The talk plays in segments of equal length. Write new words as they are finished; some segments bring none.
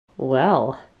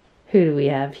Well, who do we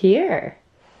have here?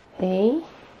 Hey,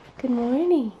 good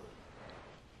morning.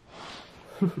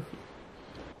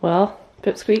 Well,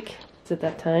 Pipsqueak, it's at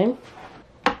that time.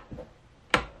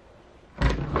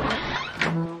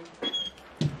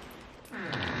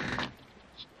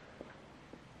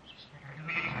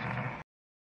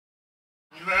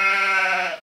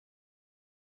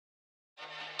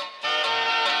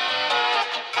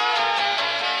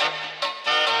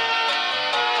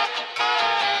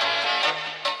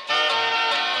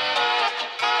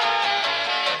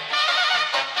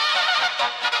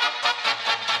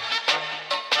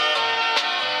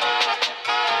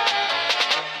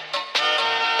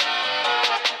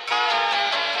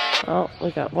 Oh,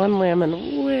 we got one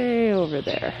lambing way over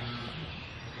there.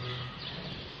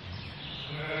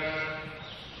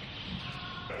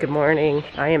 Good morning.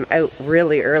 I am out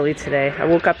really early today. I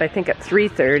woke up I think at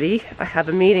 3:30. I have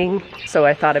a meeting, so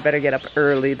I thought I better get up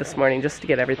early this morning just to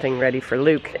get everything ready for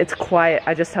Luke. It's quiet.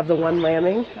 I just have the one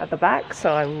lambing at the back,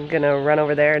 so I'm gonna run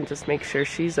over there and just make sure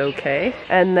she's okay.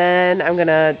 And then I'm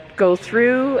gonna go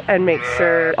through and make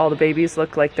sure all the babies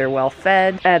look like they're well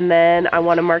fed. And then I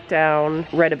wanna mark down,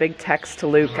 write a big text to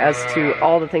Luke as to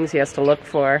all the things he has to look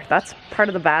for. That's part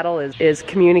of the battle is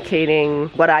communicating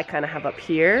what I kind of have up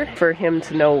here for him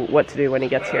to know what to do when he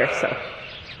gets here. So,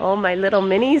 oh, my little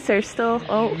minis are still,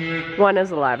 oh, one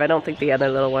is alive. I don't think the other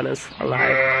little one is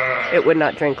alive. It would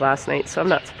not drink last night, so I'm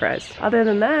not surprised. Other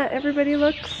than that, everybody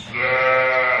looks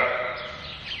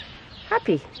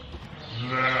happy.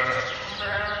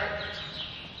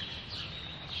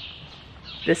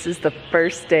 This is the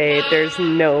first day there's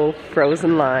no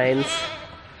frozen lines.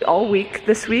 All week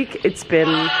this week it's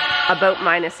been about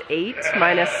 -8,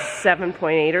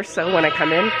 -7.8 or so when I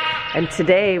come in, and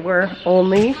today we're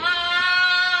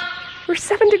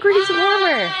 7 degrees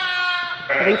warmer.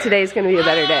 I think today's gonna be a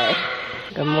better day.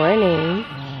 Good morning.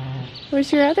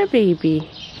 Where's your other baby?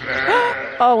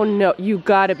 Oh no, you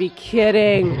gotta be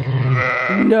kidding.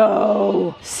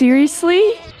 No,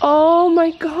 seriously? Oh my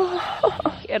god.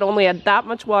 It only had that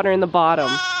much water in the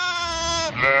bottom.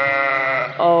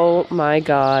 Oh my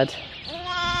god.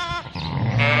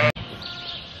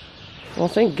 Well,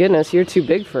 thank goodness you're too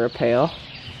big for a pail.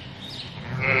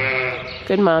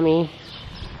 Good mommy.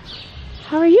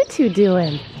 How are you two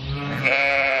doing?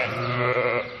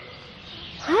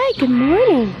 Hi, good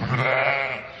morning.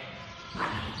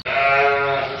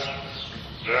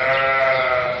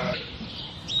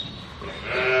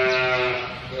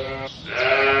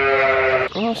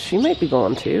 Oh, she might be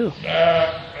going too.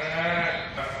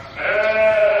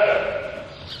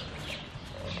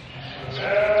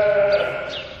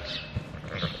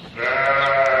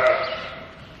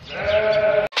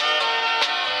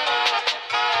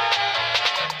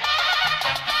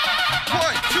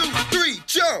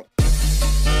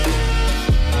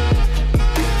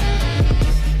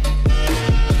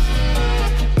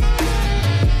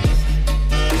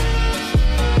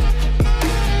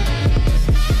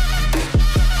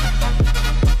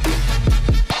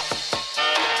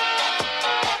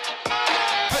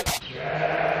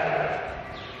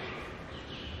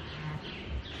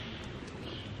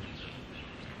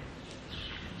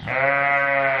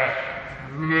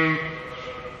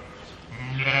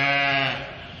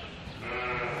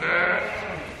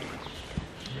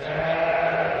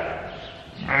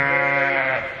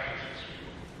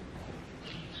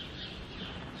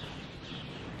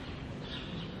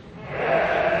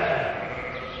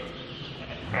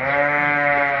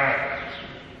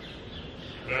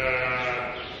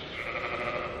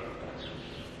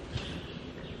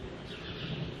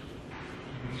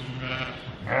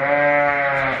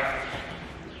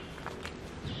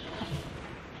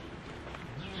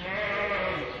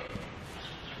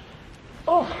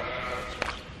 Oh,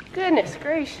 goodness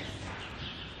gracious.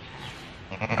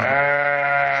 Another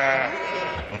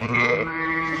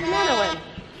one.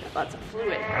 Lots of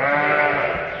fluid.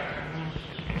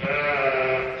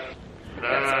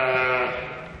 That's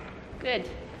good.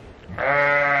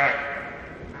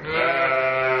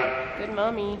 Good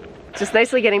mommy. Just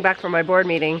nicely getting back from my board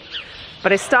meeting.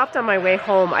 But I stopped on my way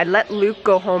home. I let Luke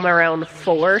go home around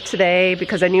 4 today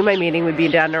because I knew my meeting would be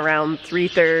done around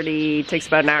 3:30. It takes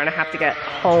about an hour and a half to get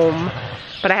home.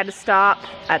 But I had to stop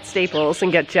at Staples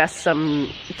and get Jess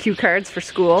some cue cards for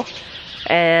school.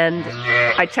 And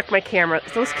I checked my camera.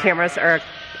 Those cameras are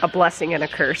a blessing and a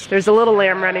curse. There's a little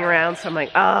lamb running around, so I'm like,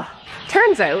 ah.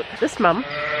 Turns out, this mom,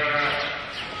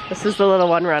 this is the little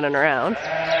one running around.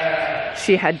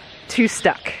 She had 2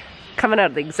 stuck, coming out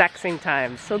at the exact same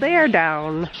time. So they are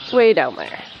down, way down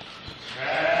there.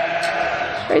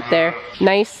 Right there.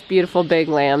 Nice, beautiful big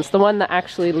lambs. The one that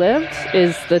actually lived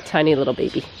is the tiny little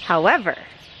baby. However,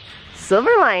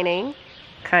 Silver lining,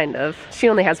 kind of. She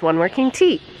only has one working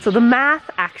teat. So the math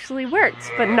actually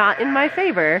worked, but not in my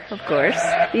favor, of course.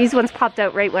 These ones popped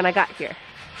out right when I got here.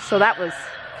 So that was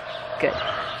good.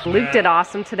 Luke did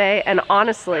awesome today, and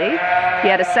honestly, he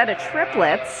had a set of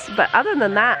triplets, but other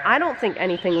than that, I don't think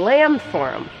anything lambed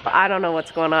for him. I don't know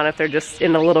what's going on, if they're just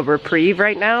in a little reprieve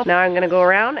right now. Now I'm gonna go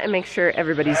around and make sure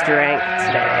everybody's drank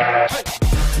today.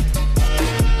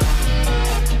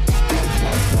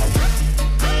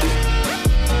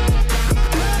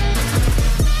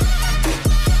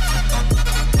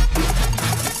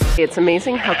 It's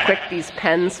amazing how quick these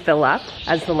pens fill up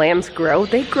as the lambs grow.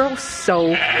 They grow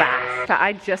so fast.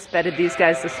 I just bedded these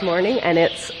guys this morning and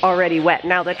it's already wet.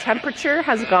 Now the temperature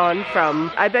has gone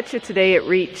from, I bet you today it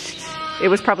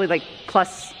was probably like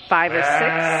 +5 or 6,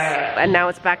 and now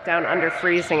it's back down under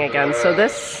freezing again. So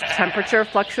this temperature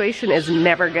fluctuation is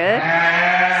never good.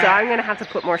 So I'm gonna have to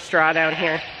put more straw down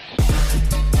here.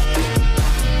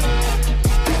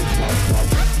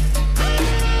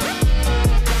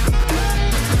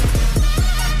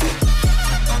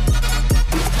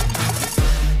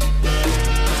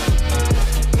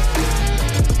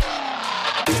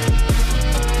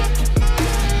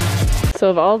 So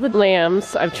of all the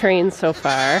lambs I've trained so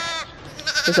far,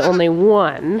 there's only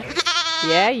one,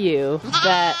 yeah you,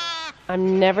 that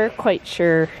I'm never quite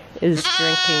sure is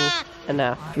drinking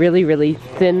enough. Really, really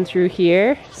thin through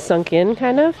here, sunk in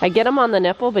kind of. I get him on the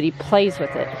nipple, but he plays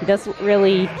with it. He doesn't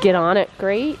really get on it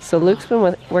great. So Luke's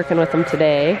been working with him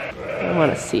today. I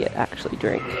want to see it actually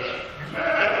drink.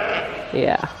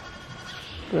 Yeah,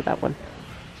 look at that one.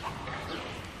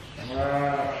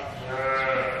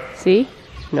 See?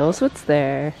 Knows what's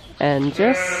there, and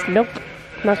just, nope,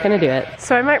 not gonna do it.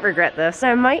 So I might regret this.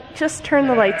 I might just turn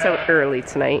the lights out early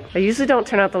tonight. I usually don't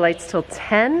turn out the lights till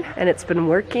 10, and it's been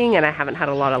working, and I haven't had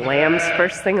a lot of lambs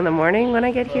first thing in the morning when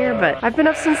I get here, but I've been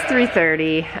up since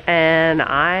 3:30, and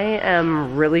I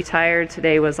am really tired.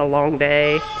 Today was a long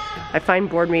day. I find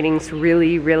board meetings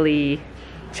really, really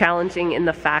challenging in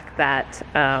the fact that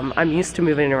I'm used to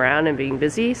moving around and being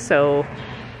busy,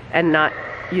 and not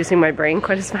using my brain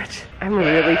quite as much. I'm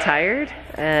really tired,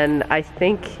 and I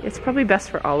think it's probably best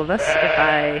for all of us if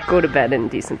I go to bed in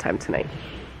decent time tonight.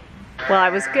 Well, I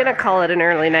was gonna call it an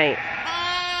early night,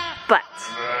 but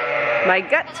my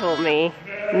gut told me,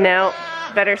 no,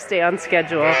 better stay on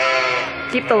schedule.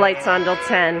 Keep the lights on till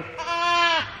 10.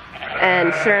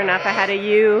 And sure enough, I had a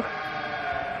ewe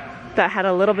that had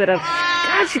a little bit of,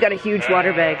 God, she got a huge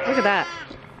water bag. Look at that.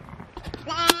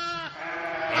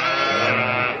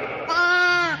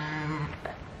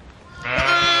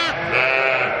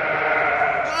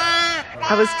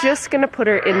 I was just gonna put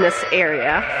her in this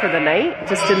area for the night,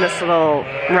 just in this little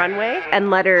runway, and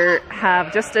let her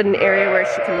have just an area where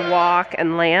she can walk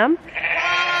and lamb.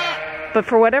 But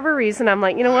for whatever reason, I'm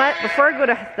like, you know what? Before I go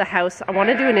to the house, I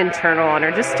wanna do an internal on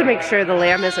her just to make sure the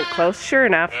lamb isn't close. Sure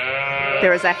enough,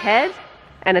 there was a head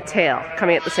and a tail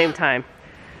coming at the same time.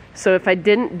 So if I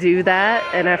didn't do that,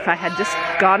 and if I had just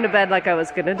gone to bed like I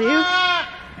was gonna do,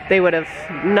 they would have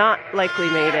not likely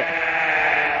made it.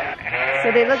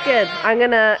 So they look good. I'm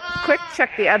gonna quick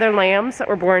check the other lambs that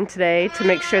were born today to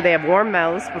make sure they have warm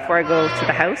mouths before I go to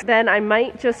the house. Then I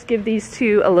might just give these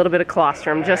two a little bit of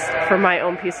colostrum just for my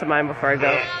own peace of mind before I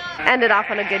go. End it off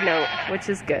on a good note, which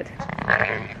is good.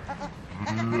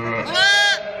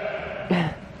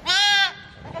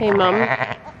 Hey Mom,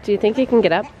 do you think you can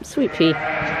get up? Sweet pea.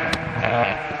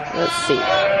 Let's see.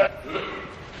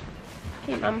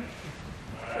 Hey Mom,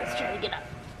 let's try to get up.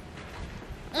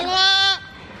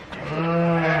 Oh,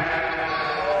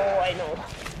 I know.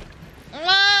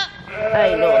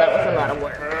 I know, that was a lot of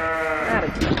work.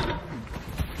 Attitude.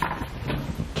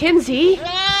 Kinsey!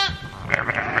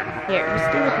 Here,